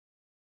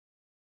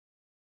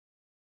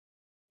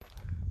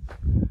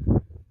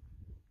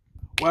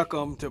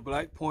Welcome to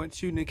Black Point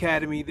Shooting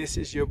Academy. This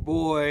is your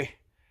boy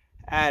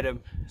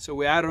Adam. So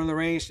we're out on the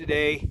range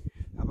today.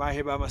 I'm out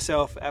here by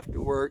myself after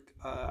work.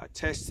 I'm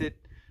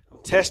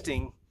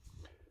testing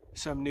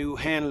some new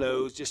hand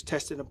loads, just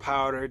testing the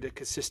powder, the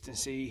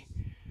consistency,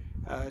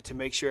 to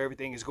make sure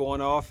everything is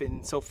going off,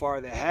 and so far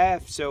they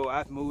have. So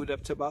I've moved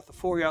up to about the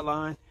 4-yard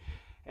line,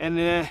 and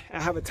then I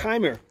have a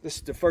timer. This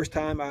is the first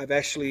time I've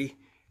actually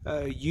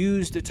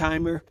used the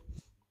timer.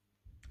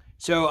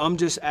 So I'm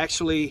just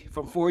actually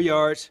from 4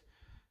 yards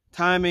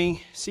timing,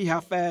 see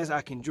how fast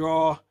I can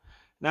draw,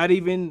 not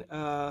even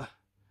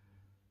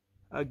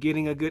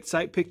getting a good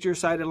sight picture,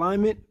 sight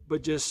alignment,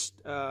 but just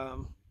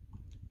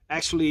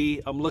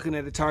actually I'm looking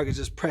at the target,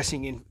 just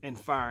pressing and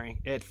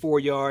firing at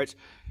 4 yards.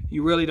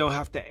 You really don't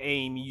have to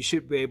aim. You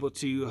should be able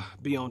to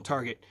be on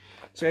target.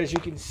 So as you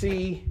can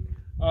see,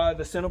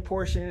 the center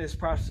portion is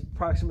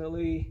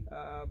approximately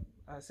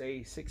I'd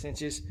say 6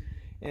 inches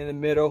in the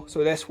middle.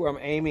 So that's where I'm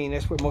aiming.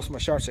 That's where most of my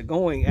shots are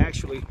going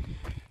actually.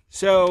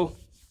 So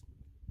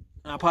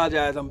I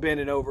apologize, I'm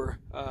bending over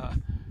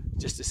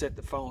just to set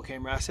the phone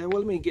camera. I said,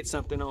 well, let me get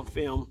something on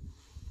film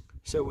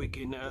so we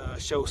can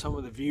show some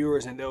of the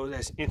viewers and those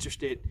that's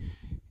interested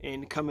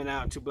in coming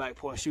out to Black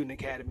Point Shooting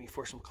Academy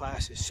for some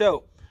classes.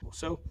 So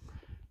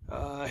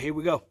here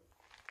we go.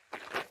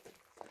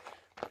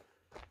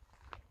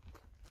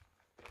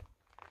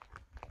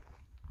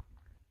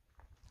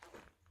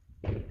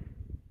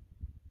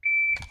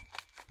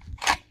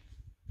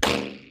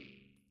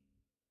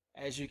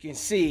 As you can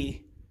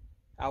see,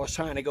 I was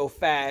trying to go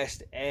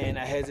fast and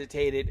I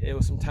hesitated. It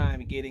was some time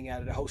getting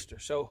out of the holster.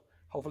 So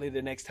hopefully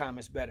the next time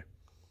is better.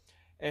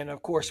 And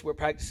of course, we're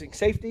practicing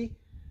safety,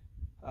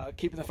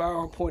 keeping the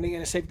firearm pointing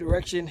in a safe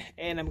direction.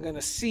 And I'm going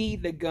to see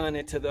the gun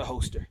into the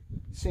holster.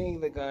 Seeing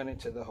the gun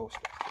into the holster.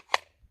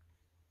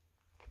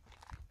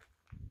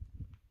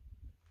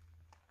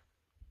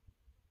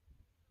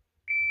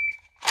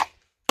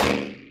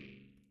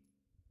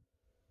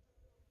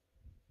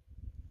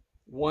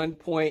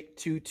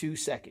 .22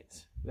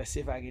 seconds. Let's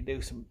see if I can do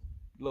a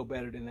little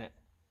better than that.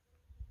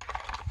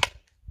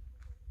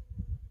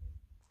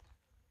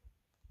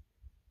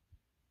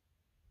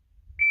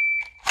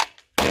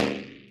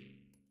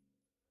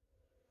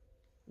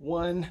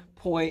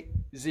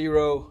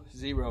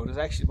 .00. That's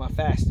actually my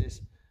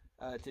fastest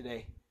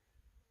today.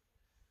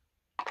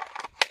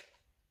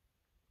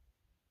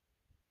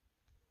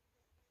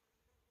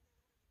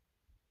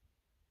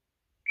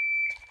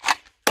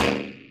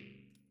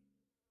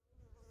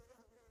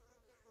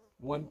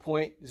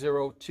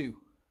 .02.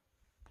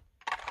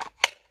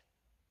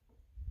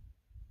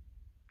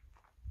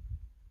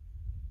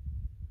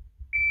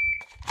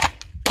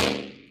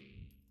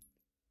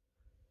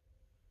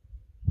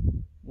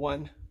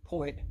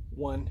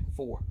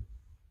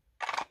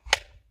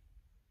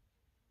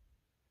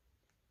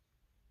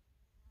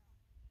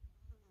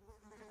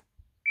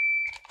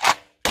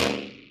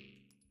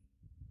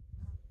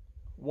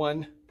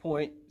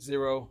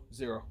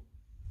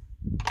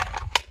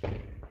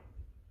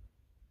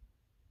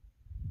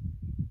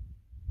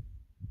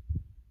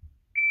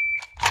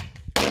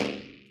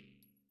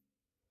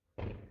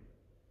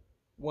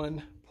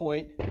 .14.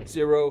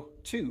 .00.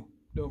 .02.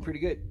 Doing pretty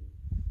good.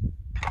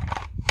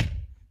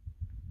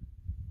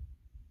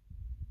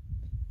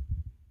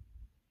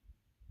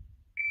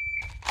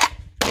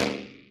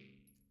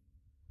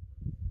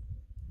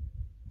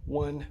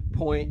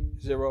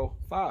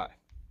 .05.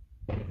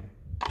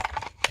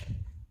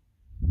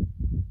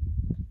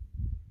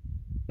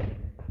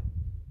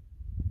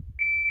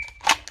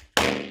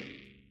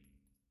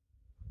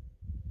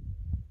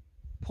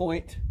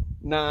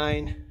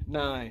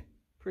 .99.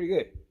 Pretty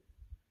good.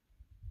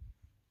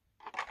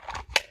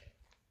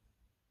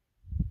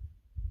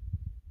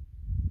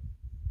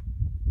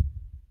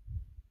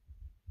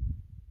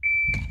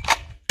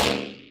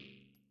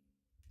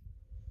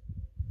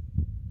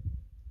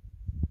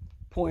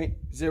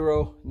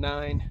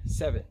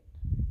 .097.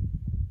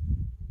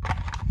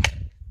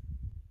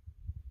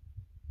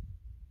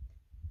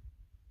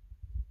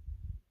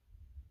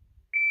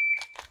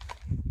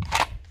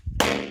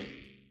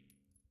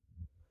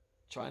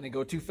 Trying to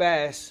go too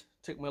fast.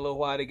 Took me a little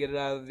while to get it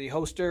out of the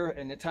holster,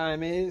 and the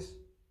time is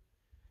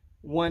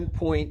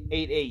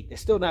 1.88.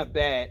 It's still not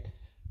bad,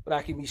 but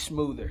I can be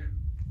smoother.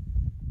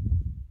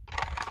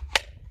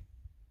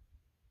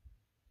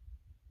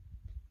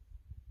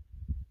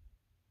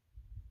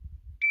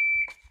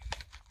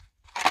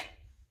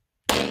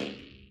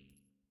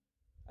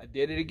 I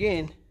did it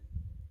again.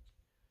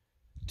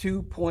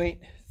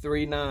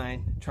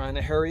 2.39. Trying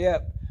to hurry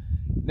up.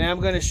 Now I'm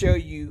going to show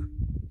you,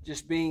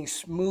 just being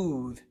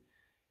smooth,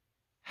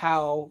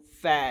 how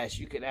fast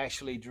you can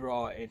actually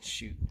draw and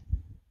shoot.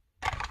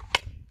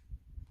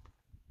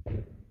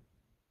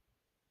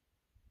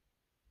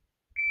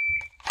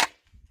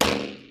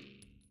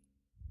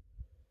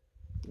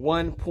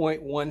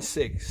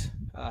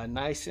 1.16.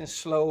 Nice and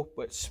slow,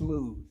 but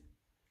smooth.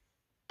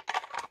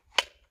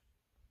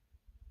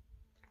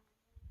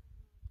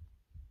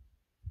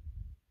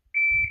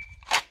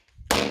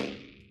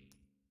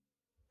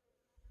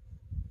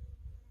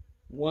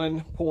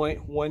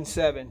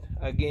 1.17.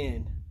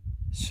 Again,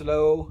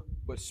 slow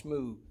but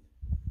smooth.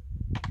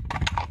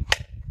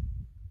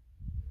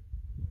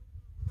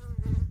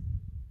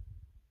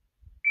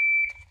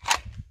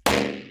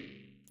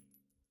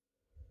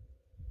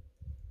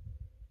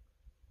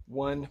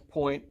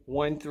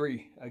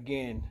 .13.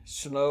 Again,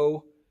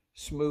 slow,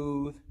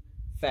 smooth,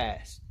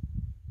 fast.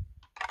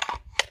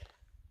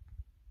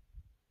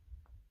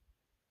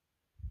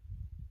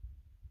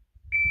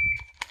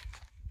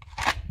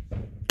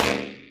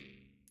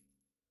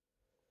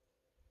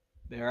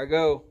 There I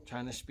go,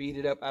 trying to speed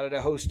it up out of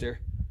the holster.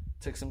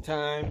 Took some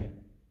time.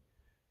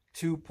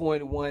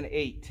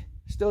 2.18.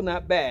 Still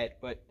not bad,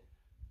 but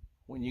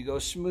when you go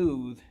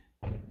smooth,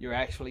 you're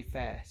actually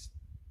fast.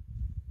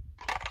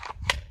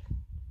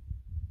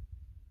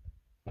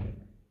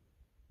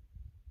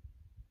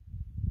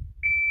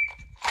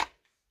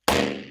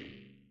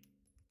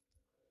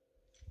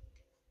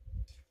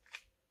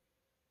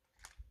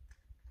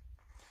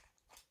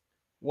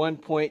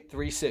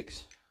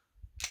 .36.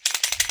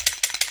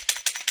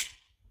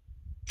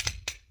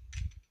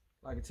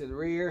 Lock it to the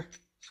rear.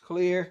 It's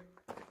clear.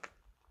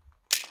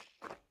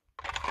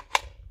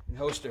 And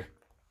holster.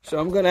 So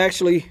I'm going to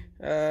actually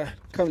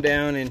come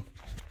down and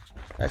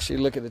actually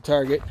look at the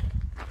target.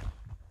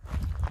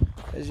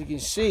 As you can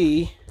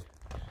see,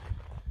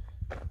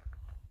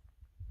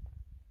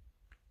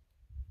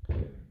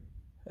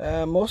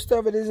 most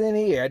of it is in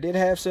here. I did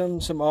have some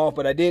off,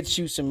 but I did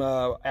shoot some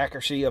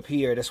accuracy up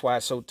here. That's why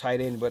it's so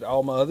tight in. But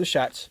all my other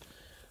shots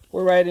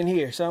were right in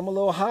here. So I'm a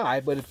little high,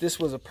 but if this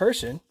was a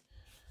person,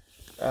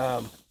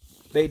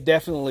 they'd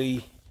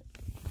definitely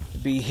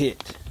be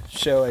hit.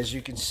 So as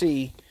you can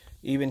see,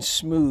 even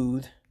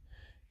smooth,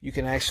 you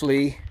can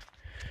actually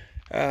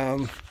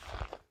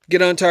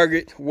get on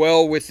target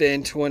well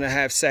within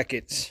 2.5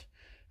 seconds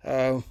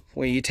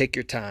when you take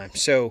your time.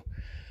 So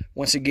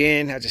once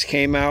again, I just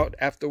came out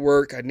after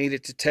work. I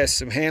needed to test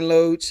some hand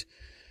loads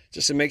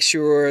just to make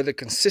sure the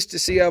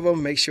consistency of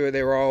them, make sure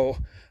they were all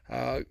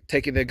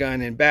taking the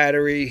gun in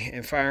battery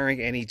and firing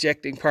and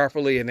ejecting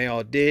properly, and they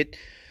all did.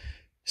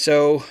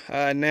 So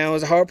now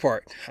is the hard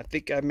part. I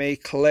think I may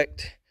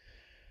collect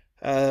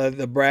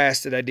the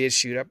brass that I did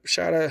shoot. I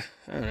shot I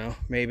don't know,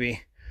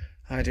 maybe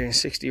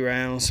 160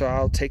 rounds. So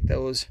I'll take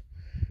those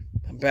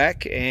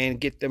back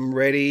and get them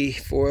ready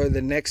for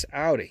the next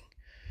outing.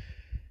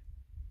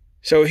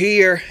 So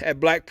here at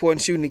Black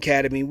Point Shooting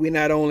Academy, we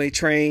not only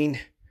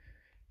train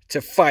to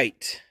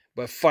fight,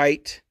 but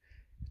fight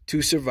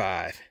to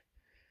survive.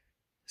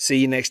 See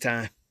you next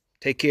time.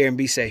 Take care and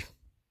be safe.